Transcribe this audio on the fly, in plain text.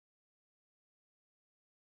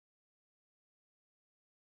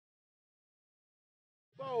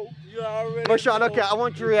Marshawn, okay, I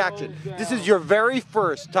want your reaction. This is your very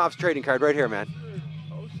first Topps trading card right here, man.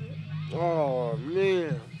 Oh,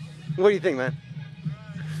 man. What do you think, man?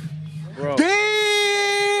 Bro. Damn,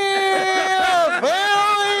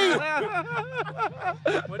 Billy!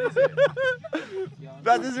 What is it?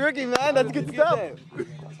 This is Ricky, man. That's good stuff.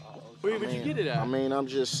 Where'd you get it at? I mean, I'm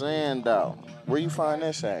just saying, though. Where you find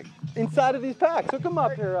this at? Inside of these packs. Hook them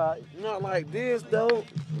up here. Not like this, though.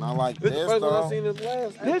 Not like This this, is the first one though. I seen this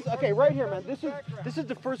last. Okay, right here, man. This is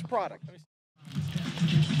the first product.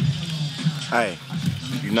 Hey,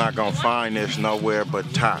 you're not gonna find this nowhere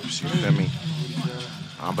but Topps. You feel me?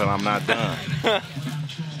 But I'm not done.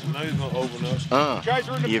 Now he's gonna open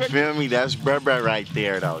up. You feel me? That's Brett right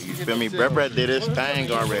there, though. You feel me? Brett did his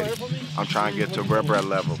thing already. I'm trying to get to Brett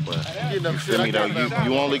level, but you feel me, though?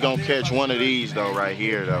 You only gonna catch one of these, though, right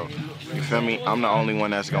here, though. You feel me? I'm the only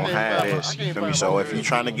one that's gonna have this. You feel me? So if you're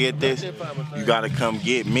trying to get this, you gotta come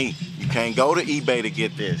get me. You can't go to eBay to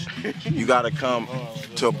get this. You gotta come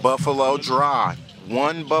to Buffalo Drive.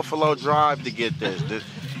 One Buffalo Drive to get this.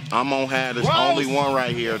 I'm gonna have this only one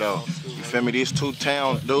right here, though. You feel me? These two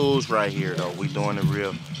town dudes right here, though. We doing the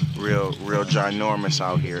real ginormous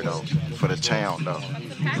out here, though. For the town, though.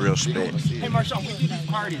 Real spit. Hey, Marshawn, we do these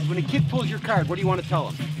parties. When a kid pulls your card, what do you want to tell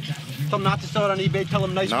him? Tell him not to sell it on eBay. Tell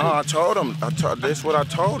him nice. No, I told him. This is what I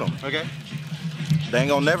told him. Okay. They ain't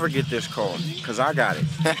gonna never get this card, cause I got it.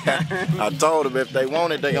 I told them if they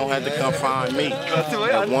want it, they gonna have to come find me.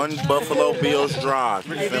 At one Buffalo Bills Drive.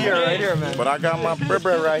 You feel me? Right here, man. But I got my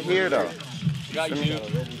Brett right here, though.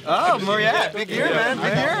 Oh, Mariette, big year, man.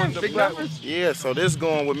 Big year, big numbers. Yeah, so this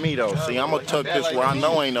going with me, though. See, I'm gonna tuck this where I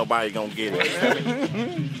know ain't nobody gonna get it. You feel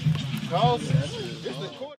me?